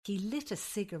he lit a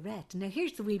cigarette. Now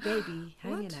here's the wee baby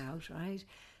hanging out, right?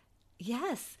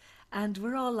 Yes. And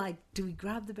we're all like, do we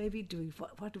grab the baby?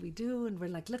 What do we do? And we're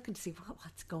like looking to see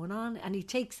what's going on. And he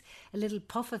takes a little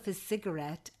puff of his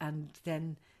cigarette and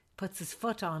then puts his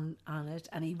foot on it,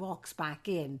 and he walks back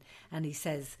in and he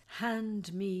says,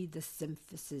 hand me the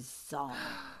symphysis saw.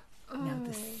 Now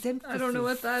the symphysis I don't know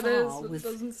what that is. It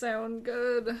doesn't sound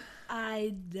good.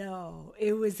 I know.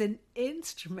 It was an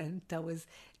instrument that was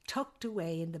tucked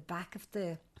away in the back of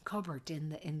the cupboard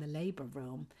in the labour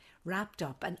room, wrapped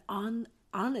up, and on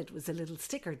it was a little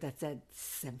sticker that said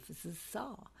symphysis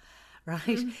saw.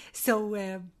 Right?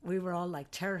 So we were all like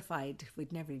terrified.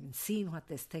 We'd never even seen what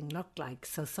this thing looked like.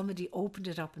 So somebody opened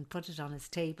it up and put it on his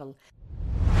table.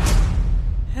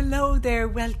 Hello there,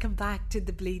 welcome back to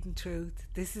The Bleeding Truth.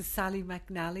 This is Sally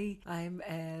McNally. I'm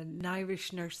an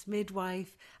Irish nurse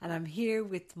midwife and I'm here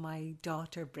with my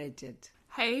daughter Bridget.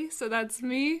 Hey, so that's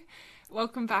me.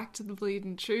 Welcome back to The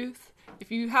Bleeding Truth. If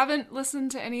you haven't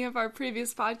listened to any of our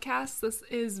previous podcasts, this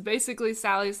is basically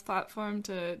Sally's platform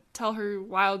to tell her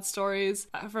wild stories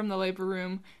from the labor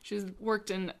room. She's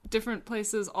worked in different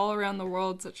places all around the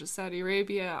world, such as Saudi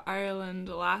Arabia, Ireland,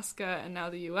 Alaska, and now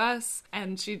the US.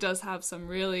 And she does have some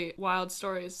really wild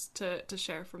stories to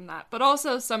share from that, but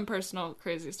also some personal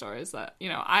crazy stories that,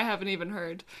 I haven't even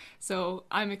heard. So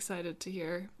I'm excited to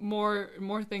hear more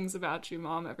things about you,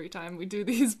 Mom, every time we do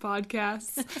these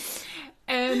podcasts.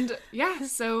 And yeah,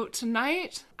 so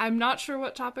tonight, I'm not sure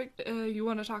what topic you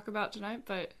want to talk about tonight,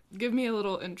 but give me a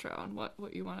little intro on what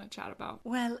you want to chat about.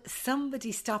 Well,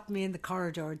 somebody stopped me in the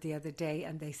corridor the other day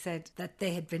and they said that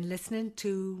they had been listening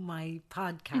to my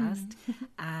podcast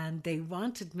and they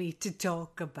wanted me to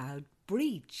talk about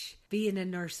BREECH. Being a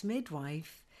nurse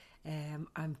midwife,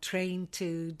 I'm trained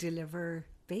to deliver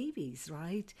babies,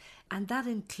 right? And that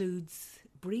includes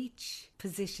BREECH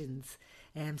positions.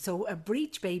 So a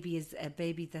breech baby is a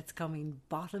baby that's coming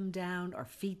bottom down or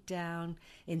feet down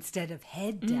instead of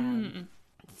head down.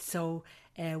 So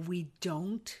we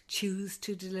don't choose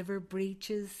to deliver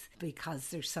breeches because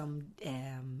there's some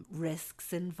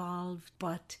risks involved.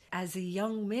 But as a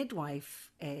young midwife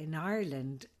in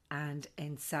Ireland and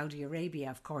in Saudi Arabia,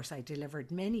 of course, I delivered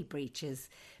many breeches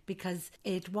because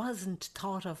it wasn't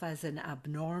thought of as an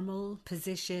abnormal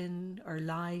position or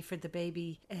lie for the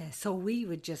baby. So we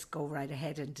would just go right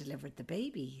ahead and deliver the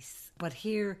babies. But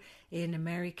here in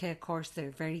America, of course,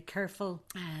 they're very careful.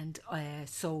 And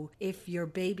so if your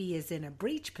baby is in a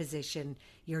breech position,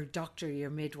 your doctor, your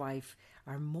midwife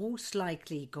are most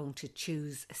likely going to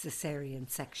choose a Caesarean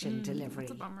section delivery.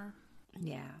 That's a bummer.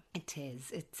 Yeah, it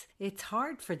is. It's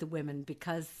hard for the women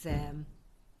because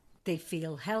they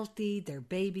feel healthy, their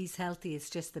baby's healthy. It's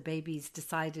just the baby's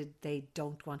decided they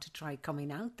don't want to try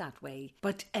coming out that way.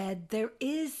 But there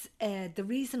is the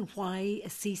reason why a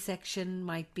C-section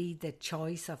might be the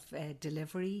choice of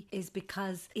delivery is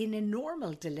because in a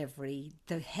normal delivery,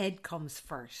 the head comes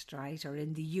first, right? Or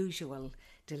in the usual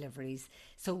deliveries.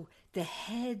 So the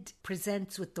head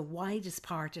presents with the widest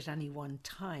part at any one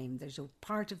time. There's a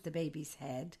part of the baby's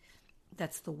head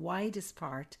that's the widest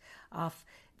part of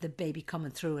the baby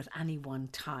coming through at any one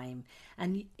time.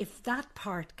 And if that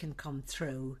part can come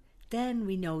through, then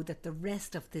we know that the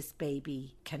rest of this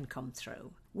baby can come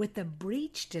through. With a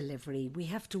breech delivery, we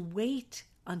have to wait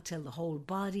until the whole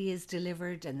body is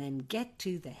delivered and then get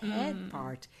to the head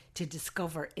part to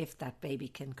discover if that baby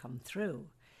can come through.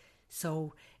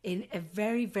 So in a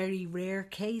very, very rare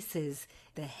cases,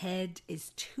 the head is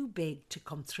too big to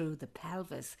come through the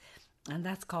pelvis. And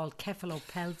that's called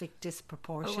cephalopelvic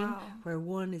disproportion, where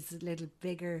one is a little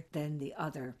bigger than the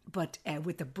other. But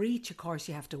with the breech, of course,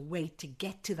 you have to wait to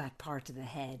get to that part of the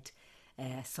head.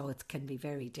 So it can be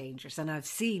very dangerous. And I've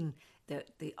seen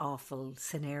the awful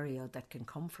scenario that can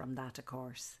come from that, of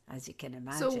course, as you can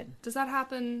imagine. So does that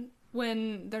happen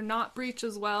when they're not breech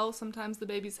as well? Sometimes the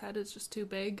baby's head is just too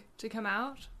big to come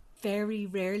out? Very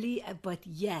rarely, but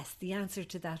yes, the answer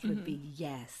to that would be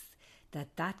yes,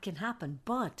 that can happen.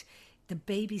 But the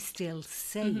baby's still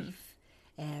safe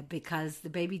because the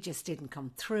baby just didn't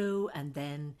come through, and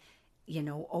then,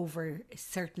 over a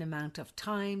certain amount of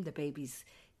time, the baby's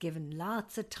given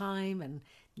lots of time and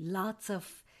lots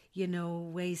of,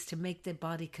 ways to make the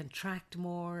body contract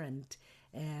more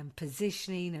and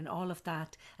positioning and all of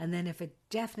that. And then if it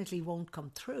definitely won't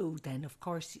come through, then of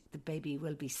course the baby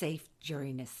will be safe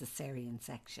during a cesarean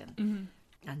section.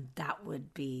 And that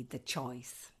would be the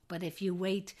choice. But if you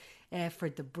wait for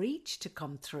the breech to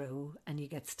come through and you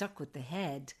get stuck with the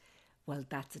head, well,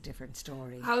 that's a different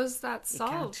story. How is that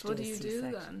solved? What do you do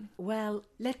then? Well,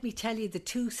 let me tell you the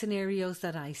two scenarios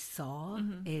that I saw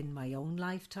in my own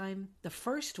lifetime. The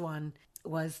first one,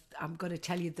 was, I'm going to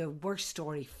tell you the worst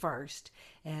story first.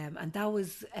 And that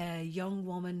was a young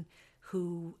woman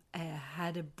who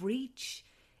had a breech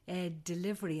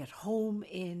delivery at home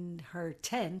in her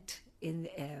tent in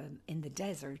the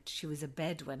desert. She was a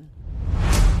Bedouin.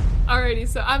 Alrighty,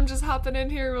 so I'm just hopping in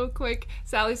here real quick.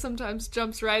 Sally sometimes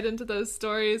jumps right into those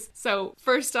stories. So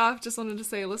first off, just wanted to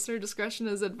say listener discretion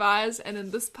is advised, and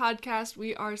in this podcast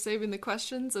we are saving the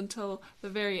questions until the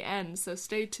very end. So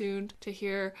stay tuned to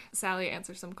hear Sally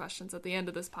answer some questions at the end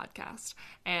of this podcast.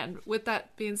 And with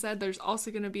that being said, there's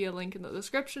also going to be a link in the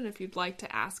description if you'd like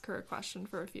to ask her a question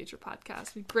for a future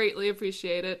podcast. We greatly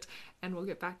appreciate it, and we'll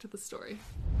get back to the story.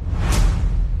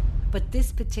 But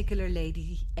this particular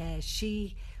lady,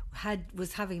 she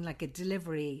was having like a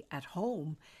delivery at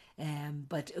home,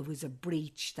 but it was a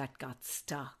breech that got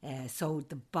stuck. So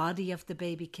the body of the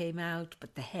baby came out,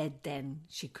 but the head, then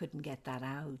she couldn't get that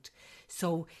out.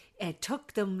 So it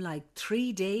took them like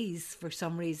 3 days for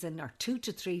some reason, or 2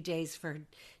 to 3 days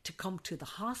to come to the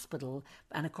hospital.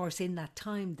 And of course, in that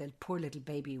time, the poor little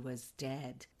baby was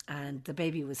dead, and the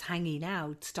baby was hanging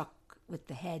out, stuck with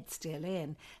the head still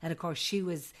in. And of course, she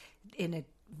was in a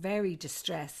very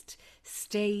distressed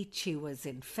state. She was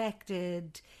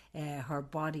infected. Her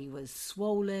body was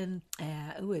swollen.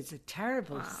 It was a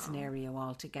terrible scenario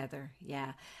altogether.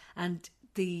 Yeah. And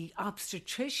the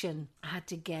obstetrician had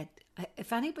to get,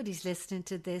 if anybody's listening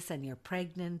to this and you're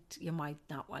pregnant, you might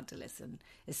not want to listen,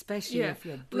 especially if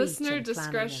you're breech listener and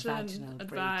discretion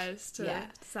advised to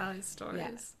Sally's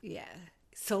stories. Yeah.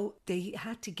 So they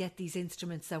had to get these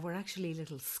instruments that were actually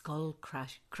little skull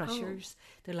crushers.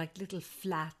 They're like little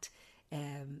flat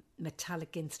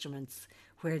metallic instruments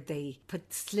where they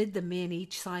slid them in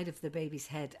each side of the baby's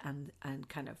head and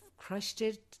kind of crushed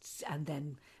it and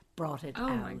then brought it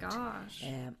out. Oh my gosh.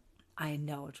 I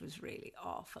know, it was really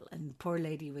awful. And poor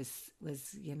lady was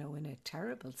in a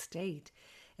terrible state.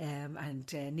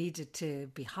 And needed to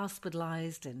be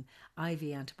hospitalised and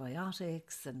IV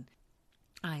antibiotics, and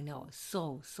I know,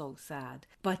 so sad.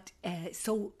 But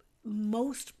so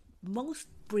most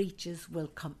breeches will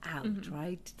come out,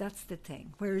 right? That's the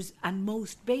thing. And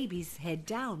most babies head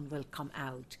down will come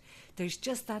out. There's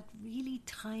just that really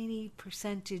tiny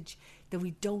percentage that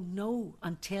we don't know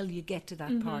until you get to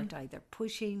that part, either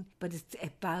pushing, but it's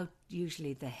about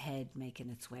usually the head making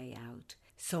its way out.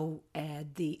 So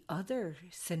the other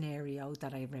scenario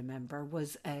that I remember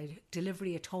was a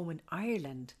delivery at home in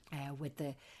Ireland with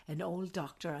an old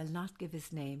doctor. I'll not give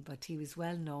his name, but he was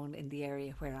well known in the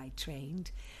area where I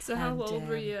trained. So how old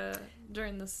were you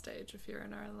during this stage if you're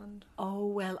in Ireland? Oh,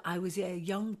 well, I was a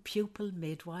young pupil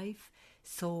midwife,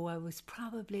 so I was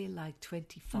probably like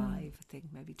 25, I think,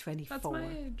 maybe 24. That's my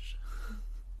age.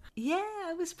 Yeah,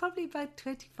 I was probably about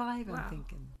 25, wow. I'm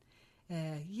thinking.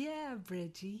 Yeah,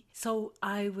 Bridgie. So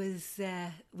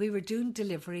we were doing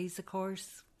deliveries, of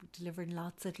course, delivering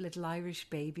lots of little Irish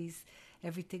babies.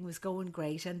 Everything was going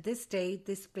great. And this day,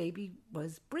 this baby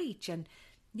was breech. And,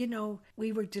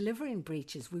 we were delivering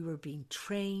breeches. We were being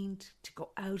trained to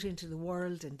go out into the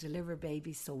world and deliver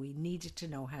babies. So we needed to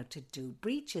know how to do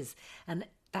breeches. And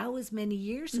that was many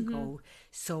years ago.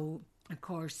 So of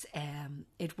course,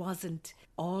 it wasn't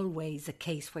always a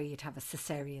case where you'd have a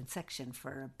Caesarean section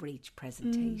for a breech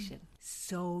presentation.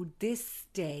 So this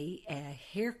day,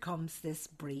 here comes this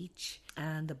breech,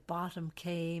 and the bottom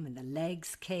came and the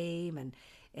legs came,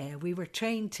 and we were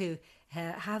trained to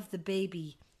have the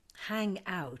baby hang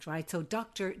out, right? So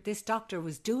this doctor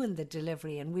was doing the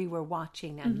delivery and we were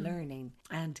watching and learning.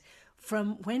 And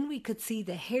from when we could see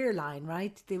the hairline,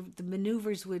 right, the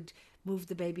maneuvers would move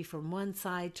the baby from one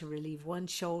side to relieve one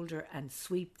shoulder and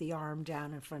sweep the arm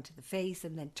down in front of the face,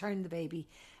 and then turn the baby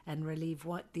and relieve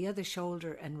the other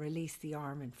shoulder and release the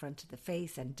arm in front of the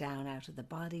face and down out of the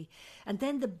body. And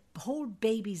then the whole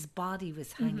baby's body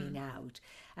was hanging out.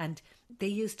 And they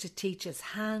used to teach us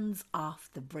hands off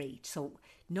the breech. So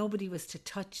nobody was to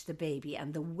touch the baby,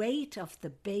 and the weight of the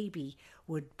baby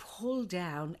would pull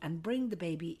down and bring the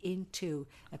baby into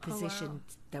a position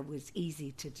that was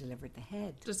easy to deliver the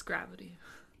head. Just gravity.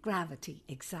 Gravity,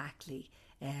 exactly.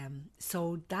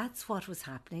 So that's what was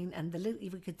happening, and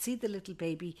we could see the little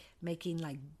baby making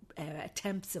like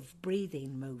attempts of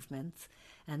breathing movements,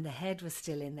 and the head was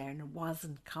still in there and it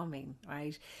wasn't coming,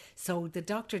 right? So the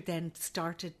doctor then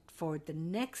started for the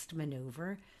next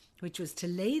maneuver, which was to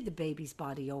lay the baby's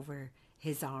body over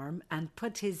his arm and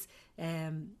put his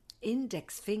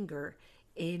index finger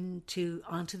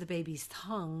onto the baby's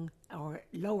tongue or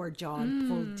lower jaw and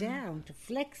pull down to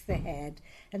flex the head,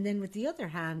 and then with the other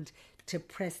hand to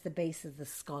press the base of the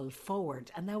skull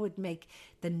forward, and that would make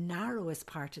the narrowest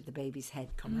part of the baby's head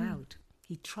come out.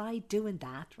 He tried doing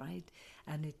that, right,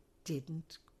 and it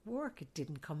didn't work. It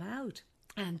didn't come out.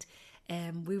 And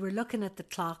we were looking at the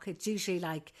clock. It's usually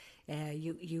like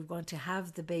you want to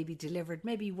have the baby delivered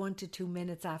maybe 1 to 2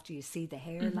 minutes after you see the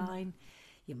hairline.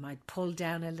 You might pull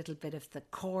down a little bit of the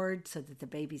cord so that the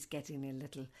baby's getting a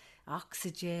little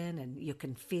oxygen, and you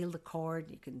can feel the cord,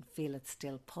 you can feel it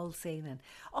still pulsing, and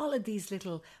all of these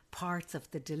little parts of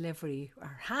the delivery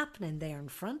are happening there in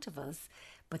front of us,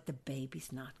 but the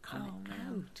baby's not coming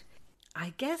out.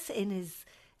 I guess in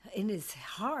his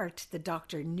heart, the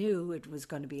doctor knew it was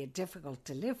going to be a difficult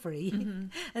delivery.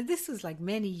 And this was like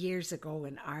many years ago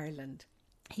in Ireland.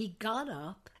 He got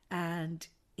up and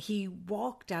he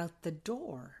walked out the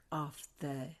door of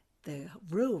the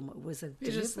room. It was a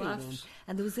delivery room.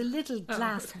 And there was a little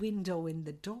glass window in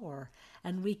the door.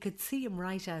 And we could see him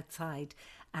right outside.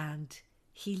 And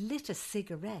he lit a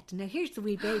cigarette. Now, here's the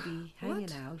wee baby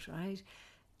hanging out, right?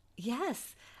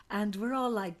 Yes. And we're all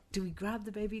like, do we grab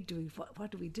the baby? What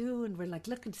do we do? And we're like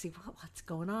looking to see what's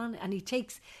going on. And he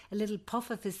takes a little puff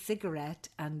of his cigarette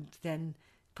and then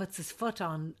puts his foot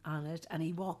on it, and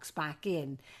he walks back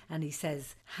in and he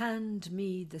says, hand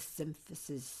me the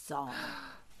symphysis saw.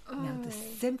 Now, the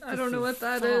symphysis I don't know what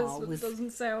that is. It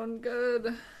doesn't sound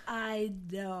good. I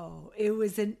know. It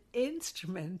was an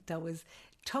instrument that was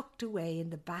tucked away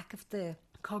in the back of the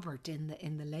cupboard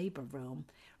in the labour room,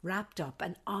 wrapped up,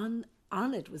 and on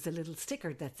it was a little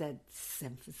sticker that said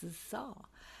symphysis saw,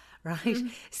 right?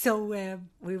 So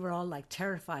we were all like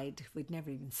terrified. We'd never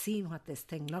even seen what this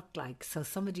thing looked like. So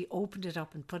somebody opened it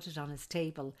up and put it on his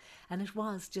table, and it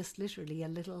was just literally a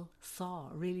little saw,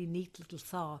 a really neat little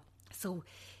saw. So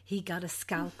he got a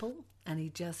scalpel and he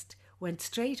just went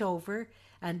straight over,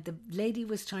 and the lady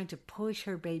was trying to push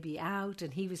her baby out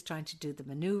and he was trying to do the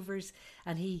manoeuvres,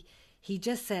 and he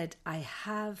just said, I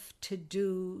have to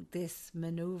do this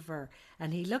manoeuvre.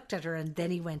 And he looked at her, and then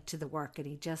he went to the work, and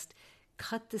he just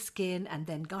cut the skin and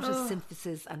then got his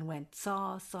symphysis and went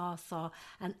saw, saw, saw.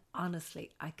 And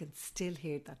honestly, I can still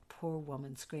hear that poor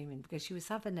woman screaming because she was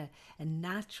having a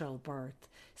natural birth.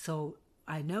 So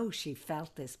I know she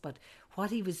felt this, but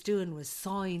what he was doing was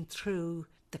sawing through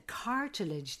the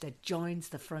cartilage that joins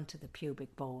the front of the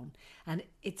pubic bone. And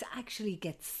it actually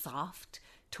gets soft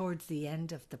towards the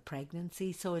end of the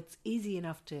pregnancy, so it's easy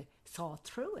enough to saw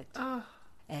through it.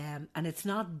 And it's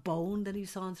not bone that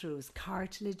he's sawing through, it was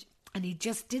cartilage. And he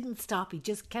just didn't stop, he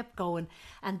just kept going.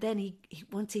 And then he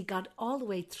once he got all the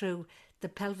way through, the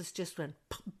pelvis just went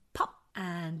pop, pop,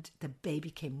 and the baby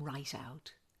came right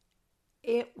out.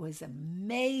 It was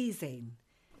amazing.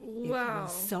 Wow. It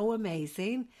was so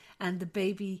amazing. And the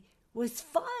baby was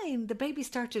fine. The baby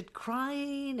started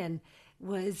crying and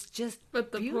was just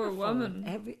But the beautiful. poor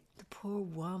woman. The poor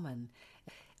woman.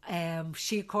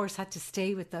 She, of course, had to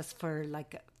stay with us for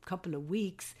like a couple of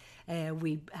weeks.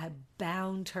 We had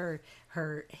bound her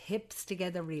hips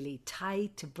together really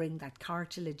tight to bring that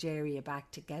cartilage area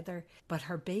back together. But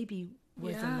her baby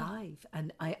was alive.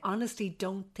 And I honestly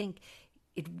don't think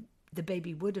the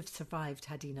baby would have survived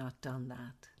had he not done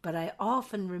that. But I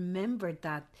often remembered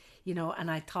that, and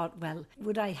I thought, well,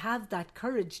 would I have that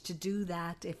courage to do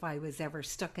that if I was ever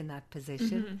stuck in that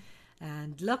position?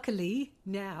 And luckily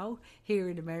now here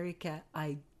in America,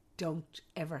 I don't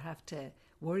ever have to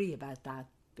worry about that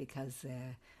because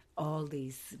all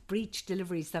these breech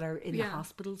deliveries that are in the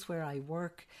hospitals where I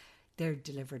work, they're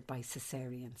delivered by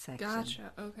Caesarean section.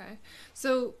 Gotcha. Okay.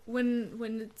 So when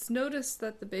it's noticed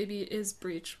that the baby is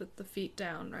breech with the feet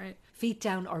down, right? Feet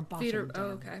down or bottom down.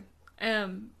 Oh, okay.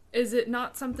 Is it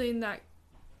not something that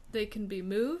they can be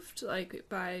moved, like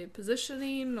by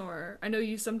positioning, or I know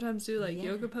you sometimes do like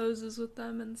yoga poses with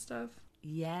them and stuff.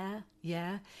 Yeah.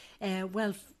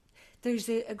 Well, there's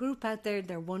a group out there.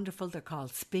 They're wonderful. They're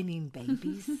called Spinning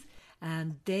Babies.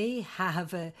 And they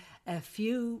have a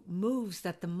few moves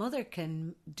that the mother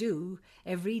can do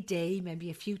every day, maybe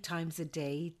a few times a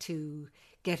day, to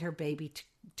get her baby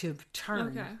to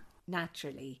turn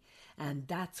naturally. And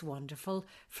that's wonderful.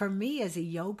 For me as a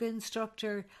yoga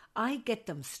instructor, I get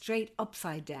them straight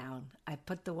upside down. I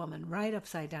put the woman right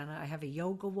upside down. I have a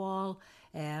yoga wall.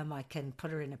 I can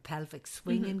put her in a pelvic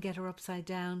swing and get her upside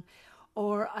down.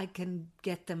 Or I can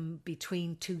get them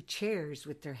between two chairs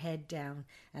with their head down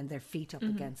and their feet up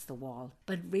against the wall.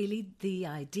 But really the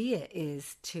idea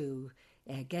is to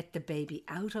get the baby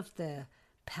out of the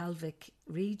pelvic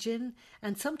region.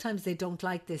 And sometimes they don't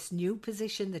like this new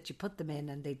position that you put them in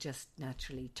and they just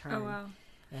naturally turn. Oh, wow.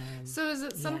 So is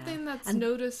it something that's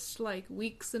noticed like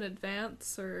weeks in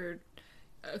advance, or...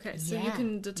 Okay, so you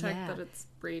can detect that it's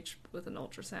breech with an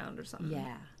ultrasound or something.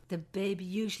 Yeah. The baby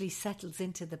usually settles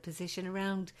into the position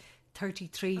around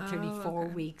 33, 34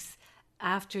 weeks.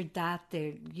 after that,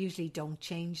 they usually don't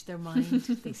change their mind.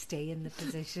 They stay in the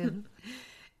position.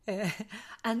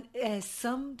 And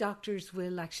some doctors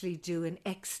will actually do an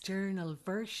external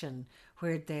version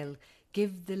where they'll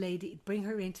give the lady, bring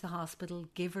her into the hospital,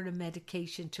 give her a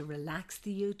medication to relax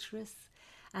the uterus,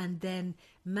 and then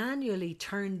manually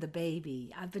turn the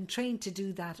baby. I've been trained to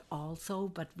do that also,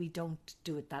 but we don't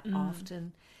do it that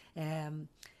often.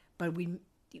 But we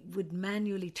would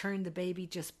manually turn the baby,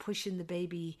 just pushing the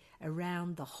baby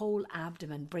around the whole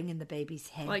abdomen, bringing the baby's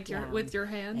head Like down. with your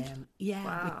hand? Yeah,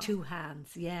 Wow. with two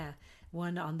hands, yeah.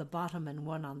 One on the bottom and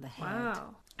one on the head.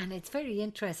 Wow. And it's very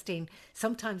interesting.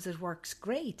 Sometimes it works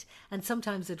great, and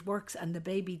sometimes it works and the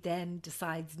baby then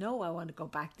decides, no, I want to go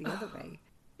back the other way.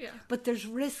 Yeah. But there's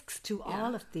risks to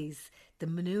all of these, the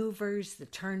maneuvers, the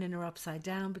turning her upside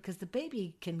down, because the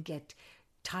baby can get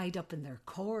tied up in their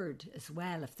cord as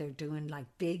well if they're doing like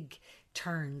big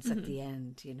turns at the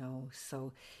end, you know.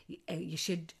 So you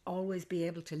should always be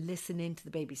able to listen into the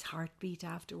baby's heartbeat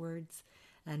afterwards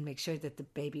and make sure that the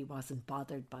baby wasn't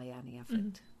bothered by any of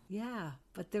it. Yeah,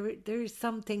 but there's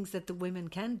some things that the women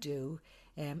can do.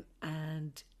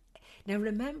 And now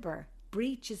remember,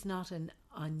 breech is not an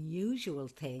unusual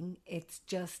thing. It's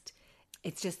just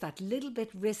that little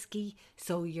bit risky.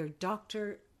 So your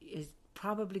doctor is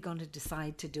probably going to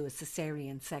decide to do a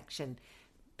Caesarean section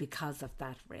because of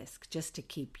that risk, just to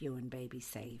keep you and baby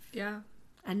safe. Yeah.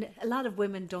 And a lot of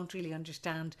women don't really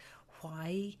understand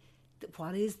why,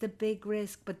 what is the big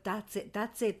risk, but that's it.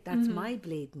 That's my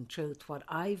bleeding truth, what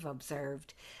I've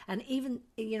observed. And even,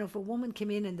 you know, if a woman came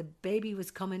in and the baby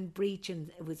was coming breech and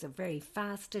it was a very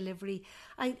fast delivery,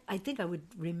 I think I would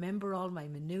remember all my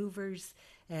maneuvers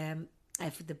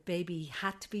if the baby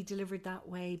had to be delivered that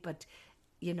way. But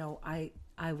you know, I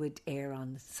would err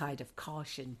on the side of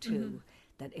caution too,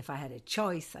 that if I had a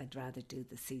choice, I'd rather do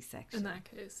the C-section. In that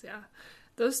case, yeah.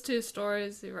 Those two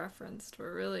stories you referenced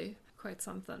were really quite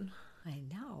something. I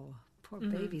know, poor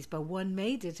babies, but one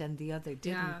made it and the other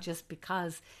didn't, just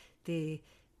because the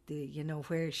you know,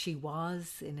 where she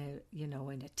was in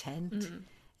a tent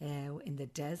in the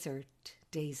desert,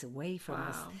 days away from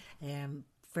us,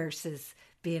 versus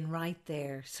being right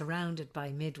there surrounded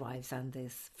by midwives and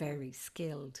this very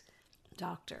skilled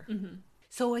doctor.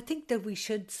 So I think that we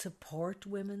should support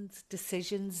women's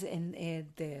decisions in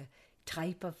the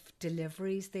type of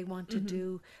deliveries they want to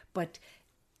do, but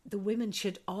the women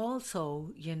should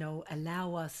also, you know,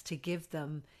 allow us to give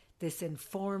them this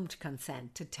informed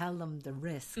consent, to tell them the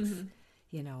risks,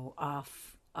 you know,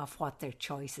 of what their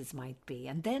choices might be.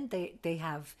 And then they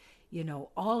have, you know,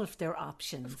 all of their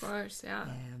options. Of course, yeah.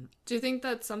 Do you think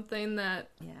that's something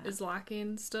that is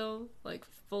lacking still? Like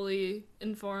fully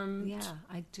informed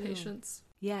I do. patients?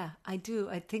 Yeah, I do.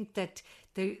 I think that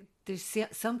there's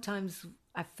sometimes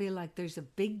I feel like there's a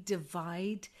big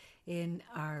divide in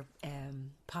our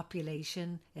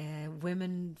population.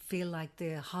 Women feel like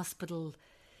the hospital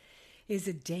is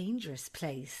a dangerous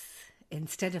place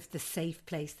instead of the safe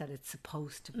place that it's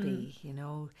supposed to be, you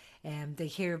know. They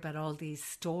hear about all these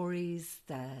stories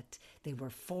that they were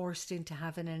forced into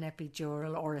having an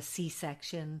epidural or a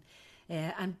C-section,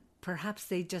 and perhaps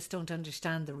they just don't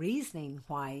understand the reasoning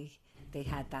why they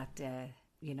had that,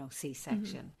 you know,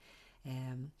 C-section.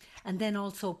 And then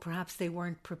also perhaps they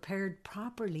weren't prepared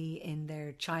properly in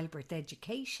their childbirth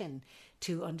education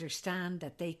to understand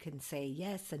that they can say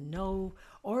yes and no,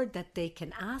 or that they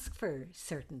can ask for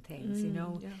certain things, you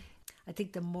know. I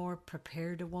think the more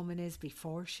prepared a woman is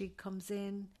before she comes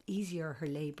in, easier her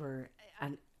labour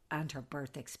and her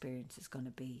birth experience is going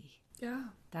to be. Yeah.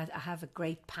 That I have a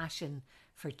great passion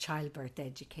for childbirth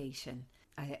education.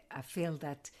 I feel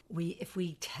that if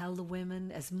we tell the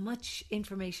women as much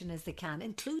information as they can,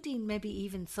 including maybe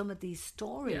even some of these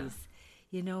stories,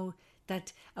 you know,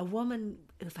 that a woman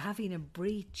having a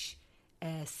breech,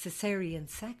 Caesarean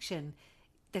section,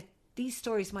 that these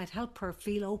stories might help her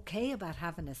feel okay about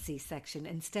having a C-section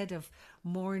instead of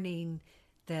mourning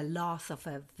the loss of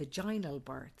a vaginal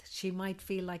birth. She might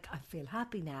feel like, I feel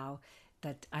happy now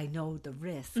that I know the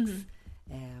risks.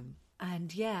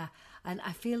 And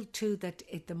I feel too that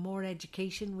the more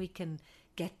education we can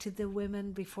get to the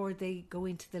women before they go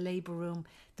into the labour room,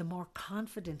 the more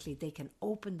confidently they can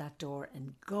open that door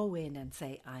and go in and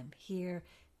say, I'm here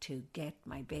to get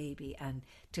my baby, and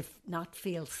to not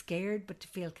feel scared, but to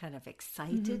feel kind of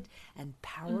excited and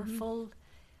powerful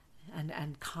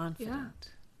and confident.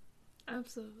 Yeah,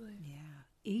 absolutely. Yeah.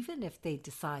 Even if they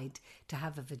decide to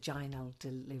have a vaginal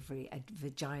delivery, a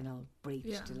vaginal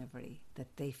breech delivery,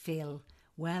 that they feel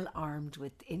well armed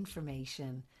with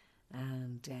information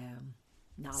and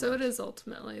knowledge. So it is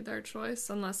ultimately their choice,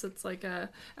 unless it's like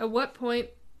at what point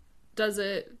does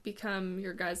it become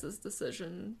your guys'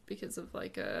 decision because of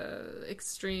like a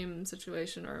extreme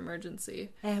situation or emergency?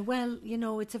 Well,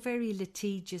 it's a very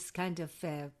litigious kind of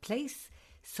place.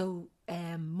 So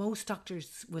most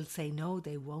doctors will say no,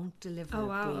 they won't deliver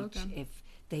a breech if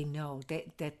they know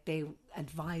that they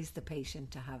advise the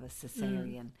patient to have a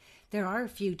cesarean. There are a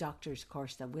few doctors, of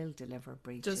course, that will deliver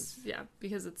breeches.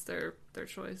 Because it's their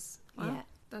choice. Wow, yeah,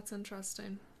 that's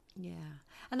interesting. Yeah,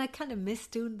 and I kind of miss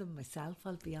doing them myself,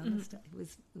 I'll be honest. It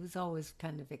was always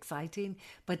kind of exciting,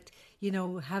 but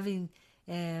having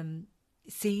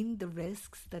seen the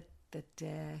risks that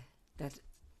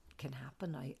can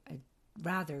happen, I'd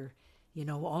rather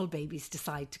all babies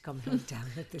decide to come head down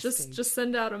at this stage. Just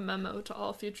send out a memo to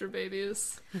all future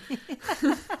babies.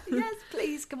 Yes,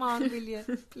 please, come on, will you?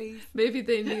 Please. Maybe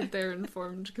they need their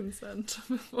informed consent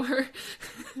before.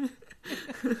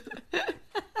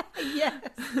 Yes.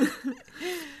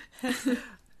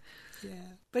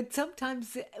 Yeah. But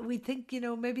sometimes we think,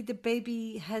 maybe the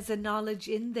baby has a knowledge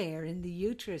in there, in the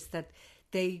uterus, that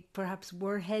they perhaps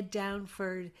were head down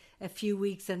for a few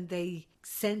weeks and they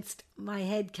sensed, my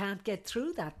head can't get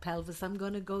through that pelvis, I'm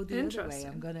going to go the other way.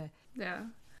 I'm going to... Yeah.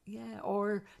 Yeah,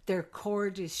 or their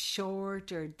cord is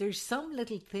short, or there's some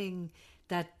little thing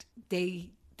that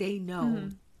they know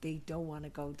they don't want to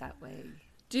go that way.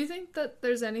 Do you think that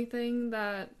there's anything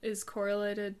that is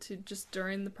correlated to just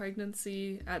during the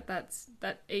pregnancy at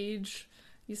that age?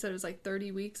 You said it was like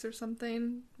 30 weeks or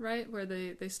something, right? Where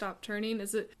they stop turning.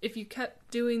 Is it, if you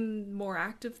kept doing more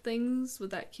active things,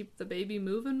 would that keep the baby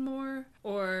moving more?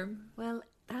 Or... Well,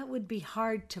 that would be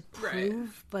hard to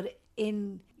prove, but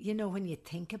when you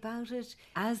think about it,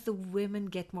 as the women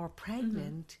get more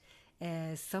pregnant,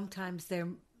 sometimes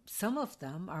some of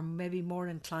them are maybe more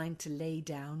inclined to lay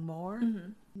down more.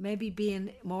 Maybe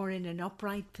being more in an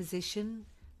upright position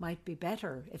might be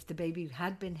better if the baby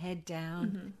had been head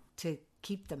down, to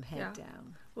keep them head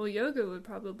down. Well, yoga would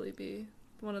probably be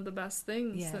one of the best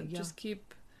things that just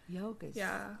keep... Yoga's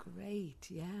great,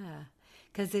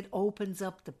 because it opens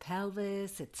up the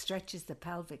pelvis, it stretches the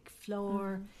pelvic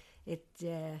floor.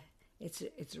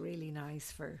 It's really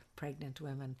nice for pregnant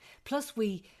women. Plus,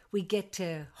 we get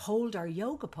to hold our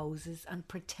yoga poses and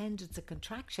pretend it's a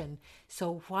contraction.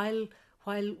 So while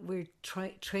we're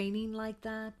training like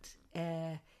that,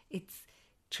 it's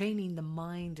training the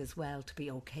mind as well to be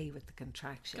okay with the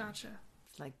contraction. Gotcha.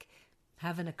 It's like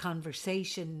having a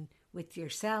conversation with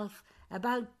yourself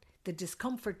about the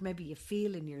discomfort maybe you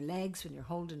feel in your legs when you're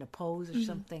holding a pose or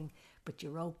something, but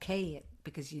you're okay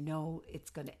because it's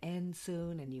going to end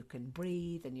soon and you can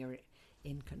breathe and you're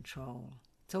in control.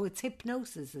 So it's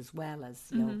hypnosis as well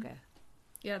as yoga.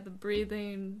 Yeah, the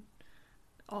breathing,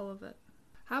 all of it.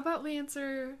 How about we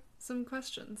answer some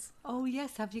questions? Oh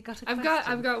yes, have you got a question?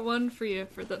 I've got one for you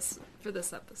for this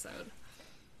episode.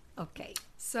 Okay.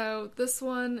 So this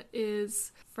one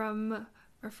is from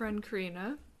our friend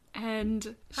Karina,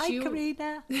 and hi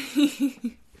Karina.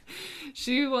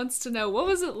 She wants to know, what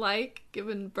was it like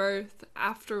giving birth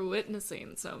after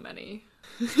witnessing so many?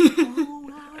 Oh,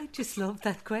 wow, I just love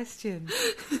that question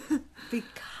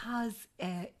because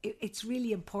it's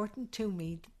really important to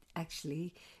me,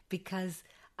 actually, because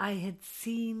I had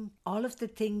seen all of the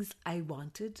things I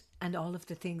wanted and all of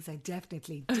the things I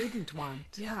definitely didn't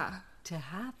want to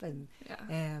happen.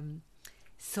 Yeah.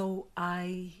 So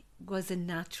I was a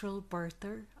natural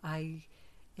birther. I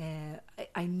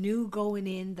knew going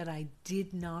in that I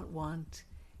did not want,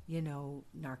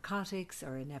 narcotics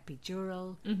or an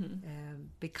epidural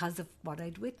because of what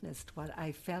I'd witnessed. What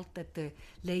I felt that the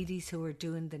ladies who were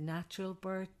doing the natural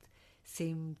birth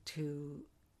seemed to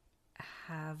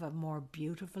have a more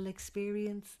beautiful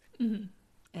experience.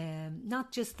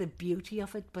 Not just the beauty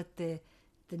of it, but the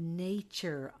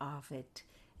nature of it,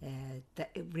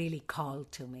 that it really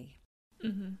called to me.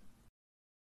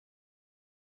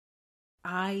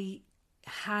 I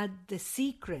had the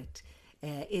secret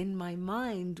in my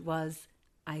mind was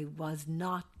I was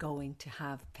not going to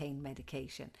have pain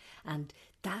medication. And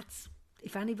that's,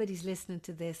 if anybody's listening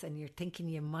to this and you're thinking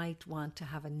you might want to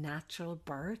have a natural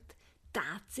birth,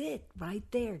 that's it right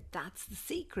there. That's the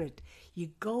secret. You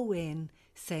go in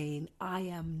saying, I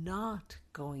am not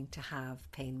going to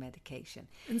have pain medication.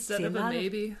 Instead of a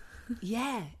maybe.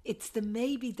 Yeah, it's the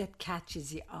maybe that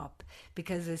catches you up,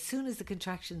 because as soon as the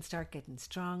contractions start getting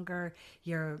stronger,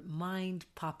 your mind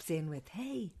pops in with,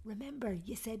 hey, remember,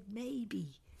 you said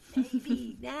maybe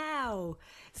now.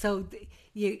 So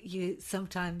you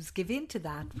sometimes give in to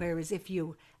that, whereas if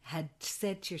you had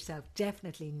said to yourself,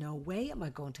 definitely no way am I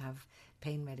going to have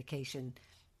pain medication,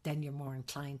 then you're more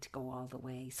inclined to go all the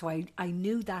way. So I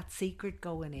knew that secret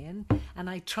going in, and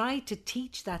I try to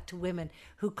teach that to women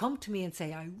who come to me and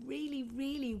say, I really,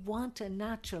 really want a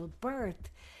natural birth.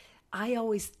 I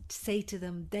always say to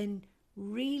them, then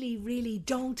really, really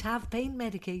don't have pain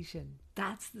medication.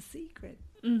 That's the secret.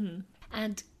 Mm-hmm.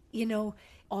 And,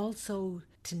 also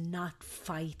to not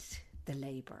fight the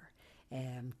labour,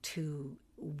 to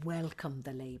welcome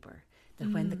the labour.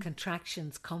 That when the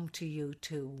contractions come to you,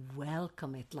 to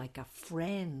welcome it like a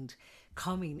friend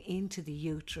coming into the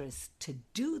uterus to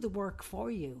do the work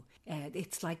for you.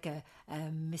 It's like a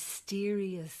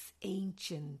mysterious,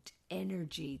 ancient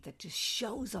energy that just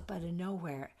shows up out of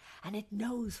nowhere, and it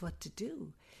knows what to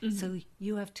do. So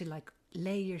you have to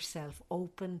lay yourself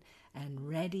open and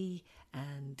ready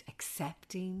and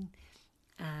accepting,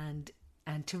 and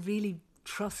to really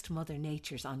trust Mother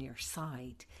Nature's on your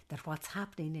side, that what's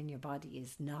happening in your body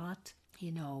is not,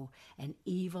 an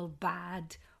evil,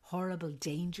 bad, horrible,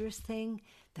 dangerous thing,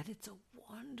 that it's a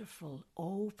wonderful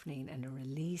opening and a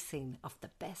releasing of the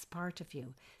best part of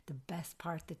you, the best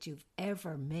part that you've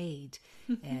ever made,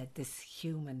 this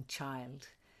human child.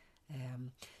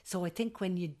 So I think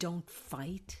when you don't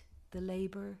fight the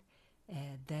labour,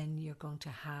 then you're going to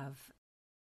have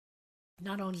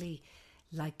not only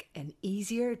an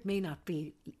easier, it may not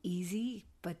be easy,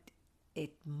 but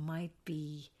it might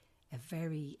be a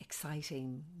very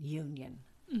exciting union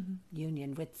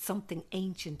with something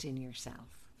ancient in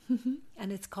yourself.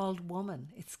 And it's called woman.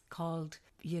 It's called,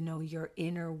 your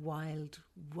inner wild,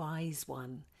 wise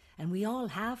one. And we all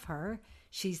have her.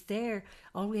 She's there.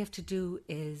 All we have to do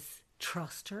is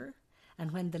trust her.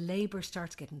 And when the labour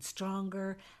starts getting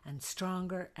stronger and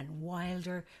stronger and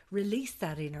wilder, release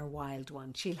that inner wild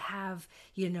one. She'll have,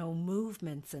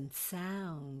 movements and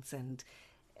sounds, and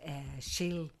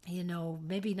she'll,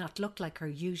 maybe not look like her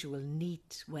usual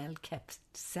neat, well-kept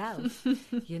self,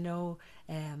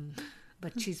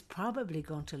 but she's probably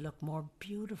going to look more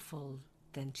beautiful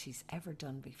than she's ever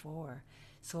done before.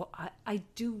 So I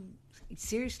do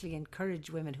seriously encourage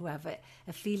women who have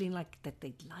a feeling like that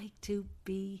they'd like to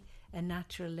be a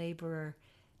natural labourer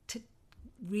to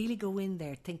really go in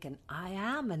there thinking, I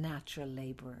am a natural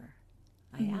labourer.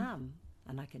 I am,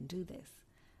 and I can do this.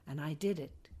 And I did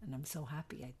it, and I'm so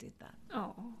happy I did that.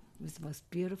 Oh. It was the most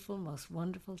beautiful, most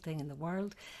wonderful thing in the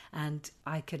world. And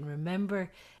I can remember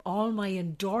all my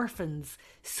endorphins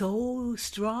so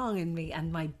strong in me.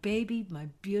 And my baby, my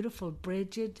beautiful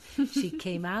Bridget, she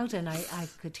came out, and I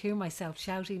could hear myself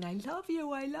shouting, I love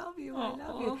you, I love you, I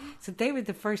love you. So they were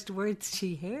the first words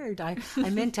she heard. I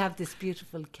meant to have this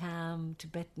beautiful calm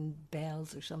Tibetan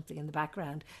bells or something in the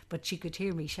background, but she could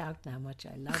hear me shouting how much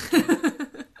I loved her.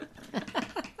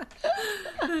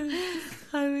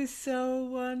 I was so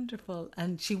wonderful,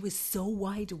 and she was so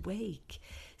wide awake.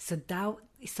 So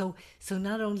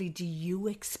not only do you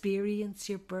experience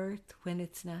your birth when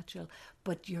it's natural,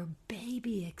 but your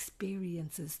baby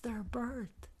experiences their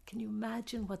birth. Can you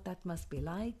imagine what that must be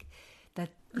like? That,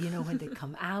 when they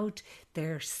come out,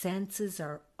 their senses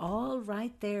are all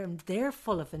right there, and they're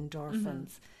full of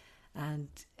endorphins. And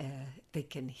they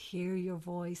can hear your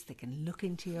voice, they can look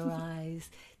into your eyes,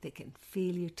 they can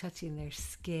feel you touching their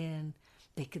skin,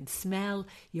 they can smell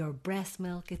your breast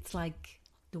milk. It's like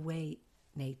the way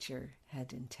nature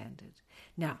had intended.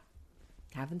 Now,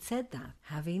 having said that,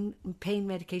 having pain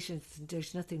medications,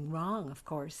 there's nothing wrong, of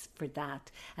course, for that.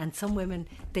 And some women,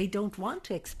 they don't want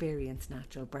to experience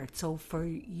natural birth. So for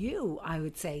you, I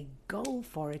would say, go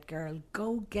for it, girl.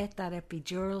 Go get that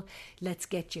epidural. Let's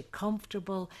get you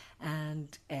comfortable,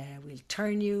 and we'll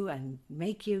turn you and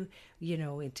make you,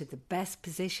 into the best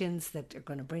positions that are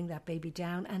going to bring that baby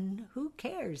down. And who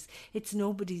cares? It's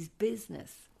nobody's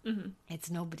business.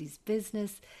 It's nobody's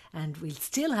business, and we'll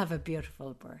still have a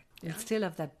beautiful birth. We'll still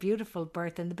have that beautiful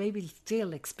birth, and the baby will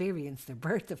still experience their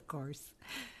birth, of course.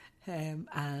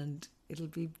 And it'll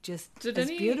be just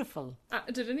beautiful.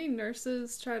 Did any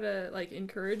nurses try to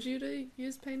encourage you to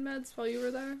use pain meds while you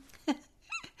were there?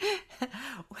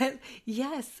 Well,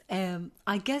 yes.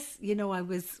 I guess, I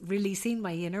was releasing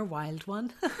my inner wild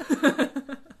one.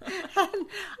 And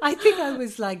I think I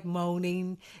was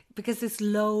moaning, because this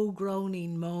low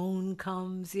groaning moan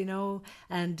comes,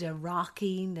 and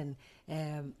rocking.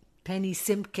 And Penny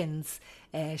Simpkins,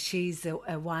 she's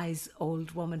a wise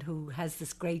old woman who has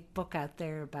this great book out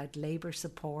there about labour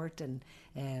support. And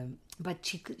but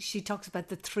she talks about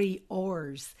the 3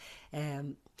 R's.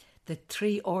 The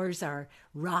 3 R's are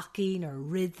rocking or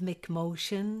rhythmic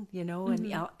motion,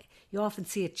 and you often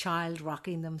see a child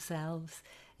rocking themselves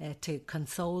to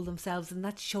console themselves, and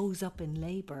that shows up in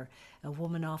labour. A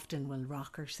woman often will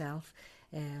rock herself.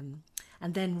 And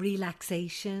then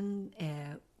relaxation,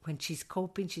 when she's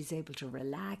coping, she's able to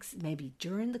relax, maybe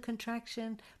during the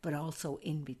contraction, but also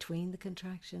in between the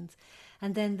contractions.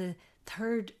 And then the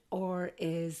third or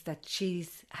is that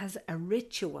has a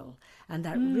ritual, and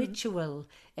that ritual,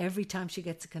 every time she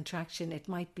gets a contraction, it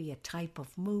might be a type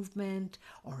of movement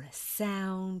or a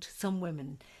sound. Some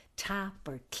women tap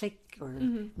or click or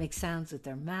make sounds with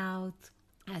their mouth.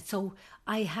 So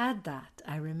I had that.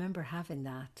 I remember having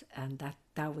that, and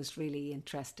that was really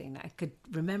interesting. I could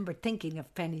remember thinking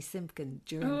of Penny Simpkin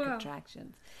during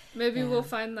contractions. Maybe we'll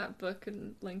find that book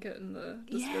and link it in the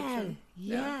description.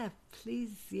 Yeah,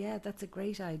 please. Yeah, that's a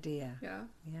great idea. Yeah.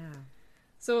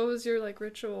 So what was your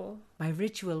ritual? My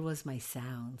ritual was my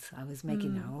sounds. I was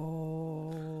making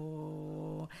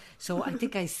oh. So I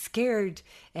think I scared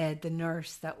the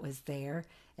nurse that was there.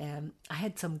 I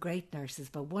had some great nurses,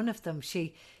 but one of them,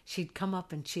 she'd come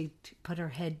up and she'd put her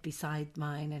head beside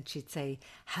mine and she'd say,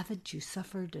 "Haven't you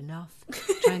suffered enough?"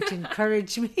 Trying to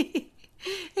encourage me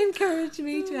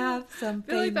to have some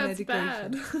pain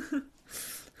medication. Bad.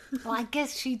 Well, I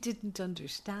guess she didn't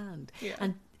understand. Yeah.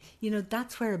 And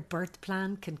that's where a birth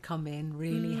plan can come in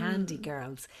really handy,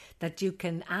 girls, that you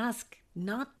can ask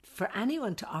not for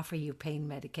anyone to offer you pain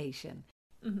medication.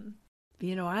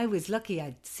 I was lucky.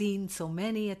 I'd seen so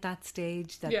many at that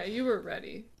stage that... Yeah, you were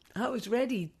ready. I was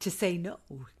ready to say no,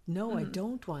 I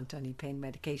don't want any pain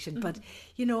medication. But,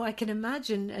 I can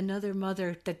imagine another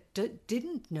mother that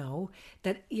didn't know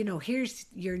that, here's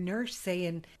your nurse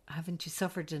saying, "Haven't you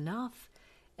suffered enough?"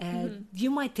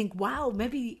 You might think, wow,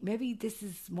 maybe this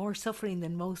is more suffering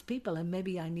than most people, and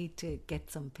maybe I need to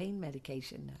get some pain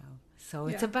medication now. So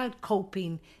it's about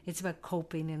coping. It's about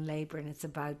coping in labour, and it's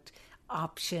about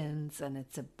options, and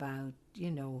it's about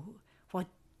what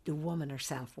the woman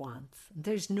herself wants.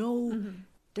 There's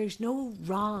no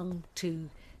wrong to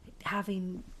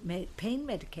having pain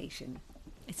medication.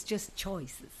 It's just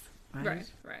choices, right?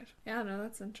 Right. Yeah, no,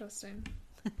 that's interesting.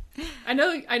 I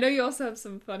know you also have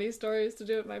some funny stories to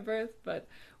do at my birth, but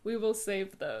we will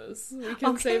save those. We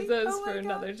can save those for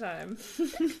another time.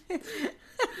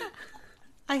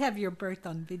 I have your birth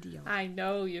on video. I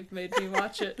know, you've made me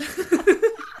watch it.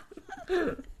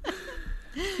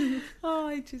 Oh,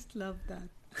 I just love that.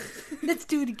 Let's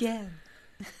do it again.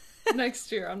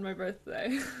 Next year on my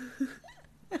birthday.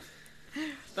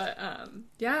 But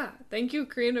thank you,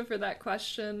 Karina, for that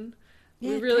question.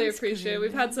 We really appreciate it.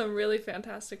 We've had some really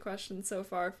fantastic questions so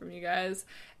far from you guys,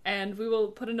 and we will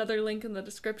put another link in the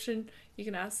description. You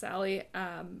can ask Sally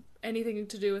anything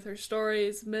to do with her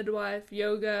stories, midwife,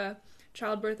 yoga,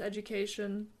 childbirth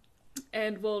education,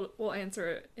 and we'll answer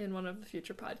it in one of the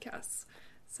future podcasts.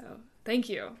 So thank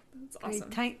you. That's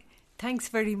awesome. Thanks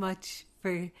very much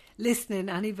for listening.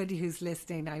 Anybody who's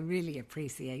listening, I really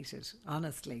appreciate it,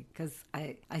 honestly, because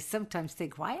I sometimes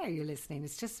think, why are you listening?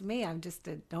 It's just me. I'm just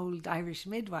an old Irish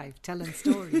midwife telling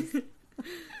stories.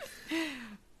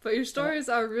 But your stories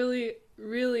are really,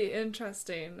 really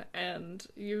interesting, and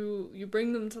you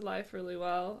bring them to life really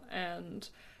well, and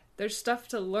there's stuff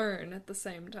to learn at the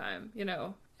same time.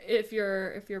 If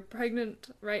you're pregnant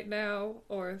right now,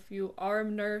 or if you are a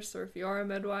nurse, or if you are a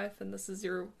midwife and this is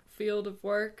your field of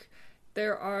work,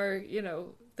 there are,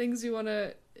 things you want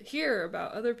to hear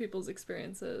about other people's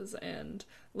experiences and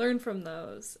learn from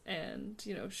those, and,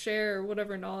 share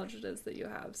whatever knowledge it is that you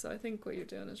have. So I think what you're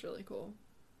doing is really cool.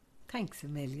 Thanks a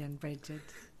million, Bridget.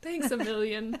 Thanks a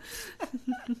million.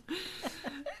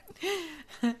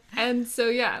 And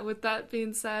so, with that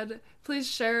being said, please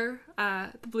share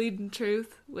the Bleeding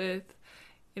Truth with,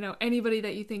 anybody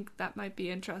that you think that might be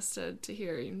interested to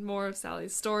hearing more of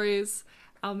Sally's stories.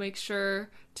 I'll make sure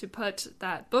to put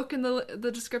that book in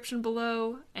the description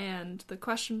below and the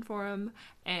question forum.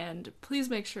 And please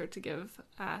make sure to give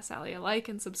Sally a like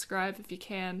and subscribe if you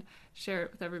can. Share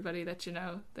it with everybody that you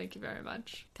know. Thank you very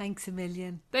much. Thanks a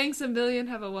million. Thanks a million.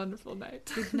 Have a wonderful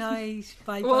night. Good night.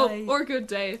 Bye-bye. Well, or good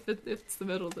day if it's the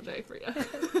middle of the day for you.